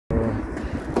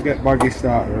Get baggy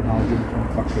starter and I'll jump on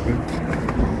the back of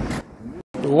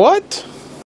him. What?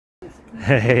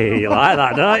 Hey, you like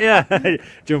that, don't you?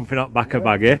 Jumping up back of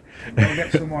baggy. I'll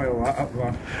get some oil that up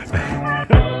one.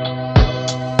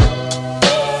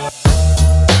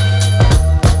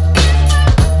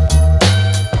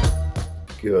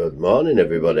 Good morning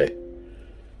everybody.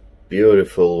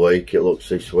 Beautiful week it looks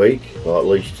this week, or at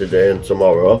least today and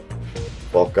tomorrow.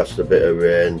 Forecast a bit of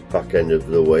rain back end of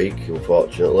the week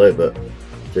unfortunately, but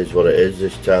it is what it is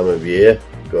this time of year,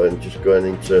 just going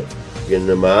into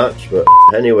beginning of March. But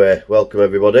anyway, welcome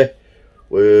everybody.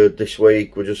 This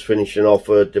week we're just finishing off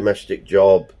a domestic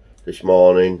job this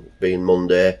morning, being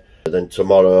Monday, and then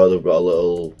tomorrow they've got a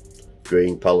little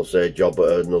green palisade job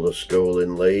at another school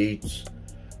in Leeds,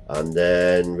 and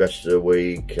then rest of the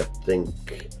week I think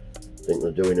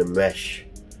they're doing a mesh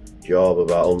job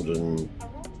about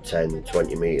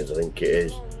 110-20 metres I think it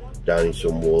is, down in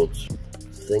some woods.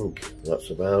 I think that's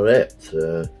about it.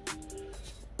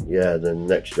 Yeah, the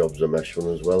next job's a mesh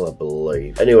one as well I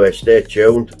believe. Anyway, stay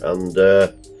tuned and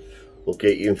we'll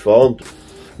keep you informed.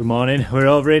 Good morning, we're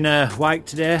over in Wyke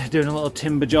today doing a little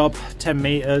timber job, 10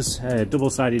 metres,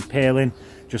 double-sided paling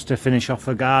just to finish off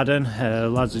the garden.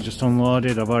 Lads are just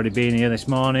unloaded. I've already been here this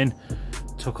morning,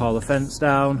 took all the fence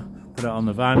down, put it on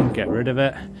the van, get rid of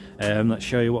it. Let's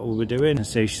show you what we'll be doing and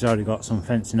see. She's already got some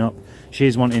fencing up.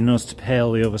 She's wanting us to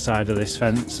pale the other side of this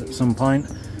fence at some point.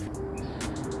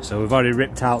 So we've already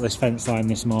ripped out this fence line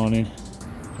this morning,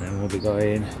 and then we'll be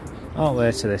going all the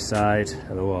way to this side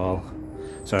of the wall.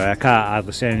 Sorry, I can't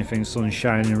hardly see anything, sun's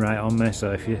shining right on me,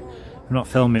 so if I'm not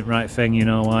filming right thing, you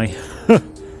know why. And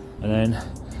then,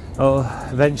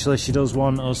 eventually she does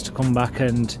want us to come back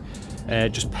and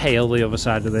just pale the other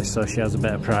side of this so she has a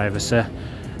bit of privacy.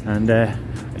 And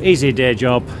easy day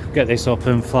job, get this up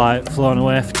and flown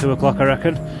away for 2 o'clock I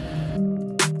reckon.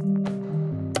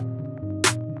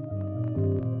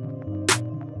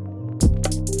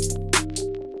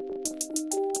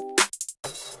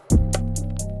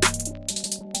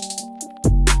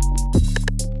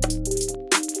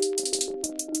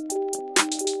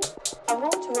 Avant,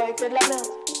 tu voyais que de la merde.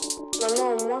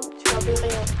 Maintenant, au moins, tu vois plus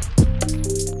rien.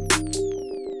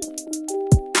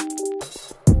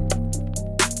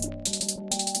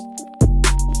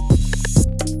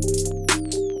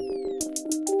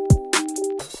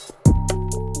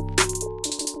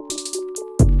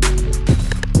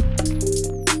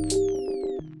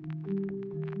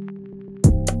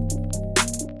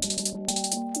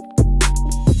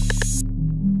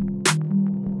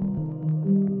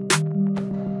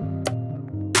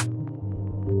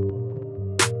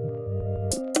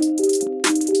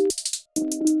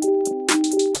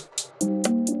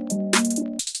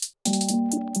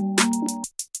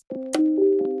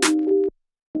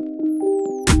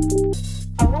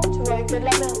 Avant, tu voyais que de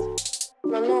la merde.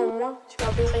 Maintenant, au moins, tu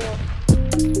vois plus rien.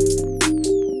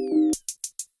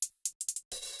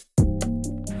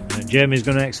 Jamie's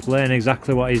going to explain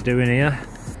exactly what he's doing here.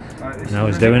 Right, Now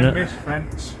he's doing it. This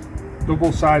fence,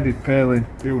 double-sided paling,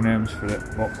 few names for it,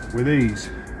 but with these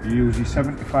you use your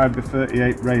 75 to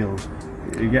 38 rails,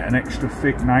 you get an extra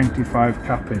thick 95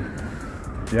 capping.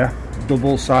 Yeah,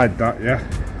 double side that, yeah.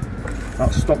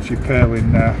 That stops your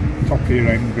paling top of your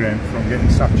end grain from getting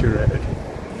saturated,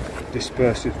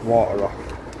 disperses water off.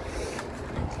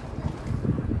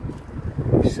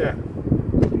 You set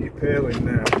your paling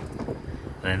there,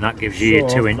 And that gives you your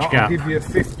 2-inch gap. That'll give you a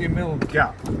 50mm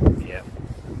gap. Yep.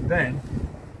 Then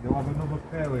you'll have another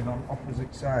paling on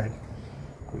opposite side,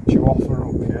 which you offer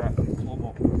up here and plumb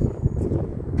up.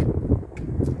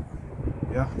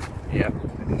 Yeah? Yep.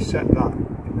 And you set that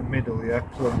in the middle, yeah,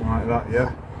 something like that,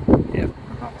 yeah? Yep.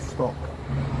 And that'll stop.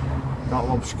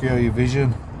 That'll obscure your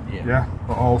vision, Yep. yeah?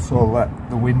 But also let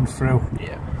the wind through.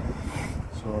 Yep.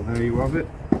 So there you have it.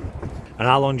 And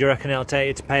how long do you reckon it'll take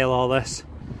you to pale all this?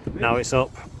 Now it's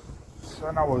up. It's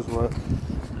an hour's work.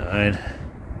 Right.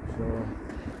 So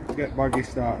get baggy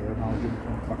starter and I'll jump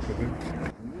on the back of him.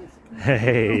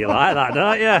 Hey, you like that,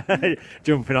 don't you?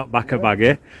 Jumping up back of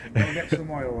baggy. I'll get some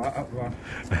oil that up one.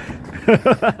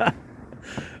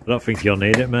 I don't think you'll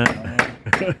need it, mate.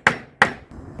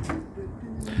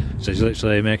 So he's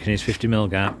literally making his 50mm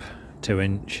gap,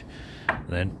 2-inch, and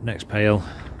then next pale.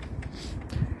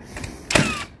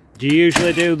 Do you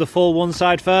usually do the full one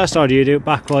side first, or do you do it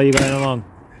back while you're going along?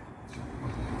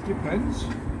 Depends.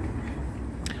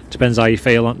 Depends how you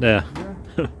feel on there. Yeah.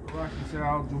 Like I say,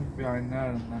 I'll jump behind there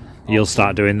and then You'll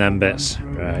start doing them bits,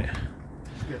 right?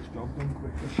 Just get the job done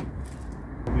quicker.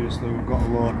 Obviously, we've got a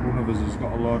load. One of us has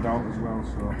got a load out as well,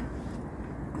 so.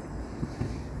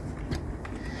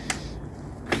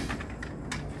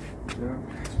 Yeah,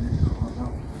 like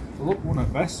that. They look one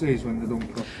at best these when they're done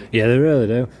properly. Yeah, they really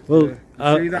do. Well,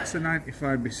 see, that's a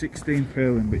 95 by 16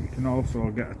 paling, but you can also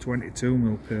get a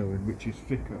 22mm paling, which is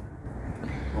thicker.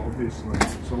 But obviously,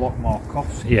 it's a lot more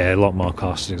cost. yeah, a lot more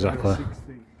cost, exactly.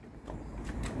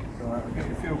 So I'll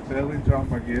get a few palings around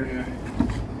my gear.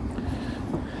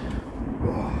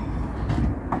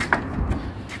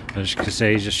 As you can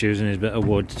see, he's just using his bit of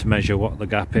wood to measure what the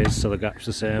gap is, so the gap's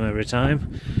the same every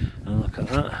time. And look at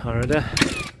that, already.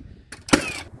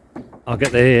 I'll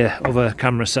get the other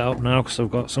camera set up now because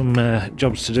I've got some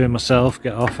jobs to do myself,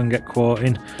 get off and get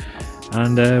quoting,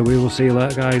 and we will see you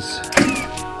later, guys.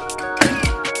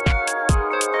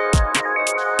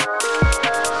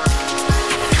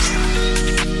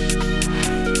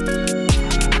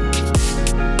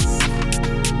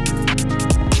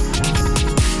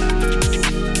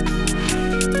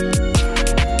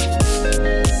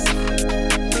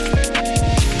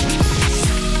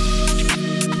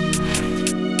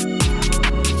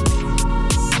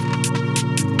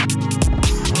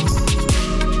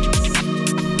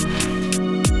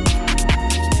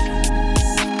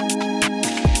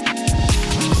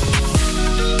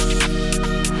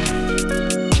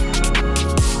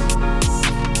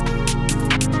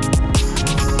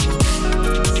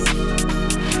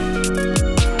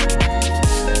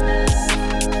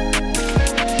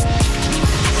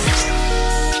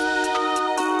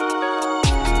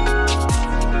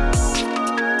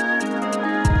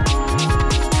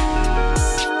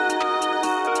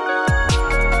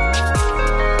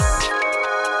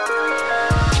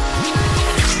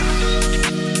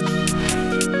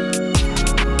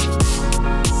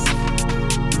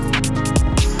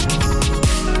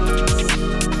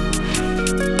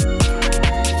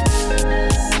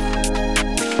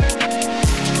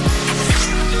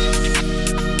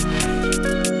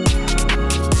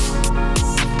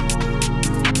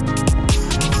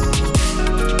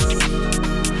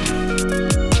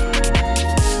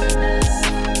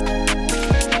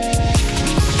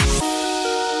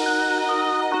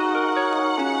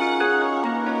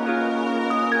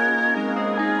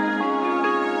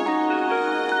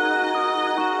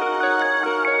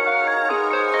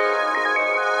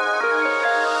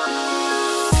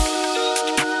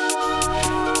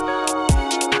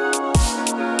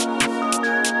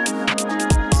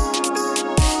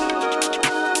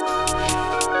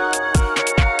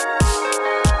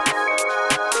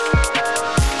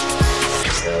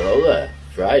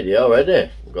 Friday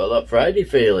already, got that Friday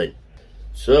feeling.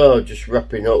 So just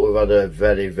wrapping up, we've had a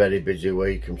very busy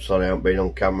week. I'm sorry I haven't been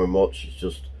on camera much, it's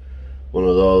just one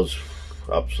of those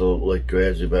absolutely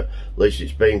crazy, but at least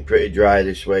it's been pretty dry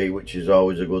this week, which is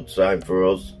always a good sign for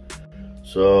us.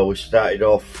 So we started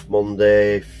off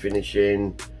Monday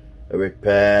finishing a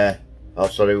repair,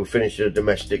 we finished a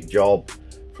domestic job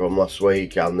from last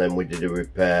week, and then we did a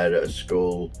repair at a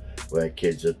school where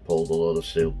kids had pulled a load of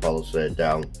steel palisade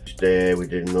down. Today we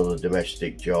did another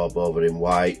domestic job over in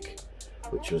Wyke,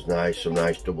 which was nice, some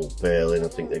nice double paling. I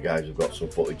think the guys have got some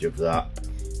footage of that.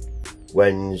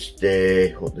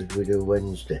 Wednesday, what did we do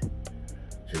Wednesday?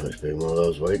 So it's been one of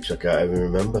those weeks I can't even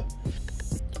remember.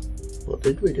 What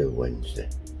did we do Wednesday?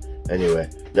 Anyway,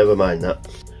 never mind that.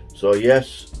 So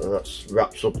yes, that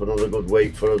wraps up another good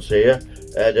week for us here.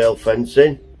 Airedale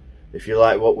Fencing. If you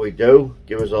like what we do,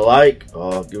 give us a like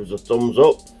or give us a thumbs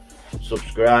up,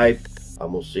 subscribe,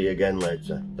 and we'll see you again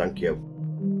later. Thank you.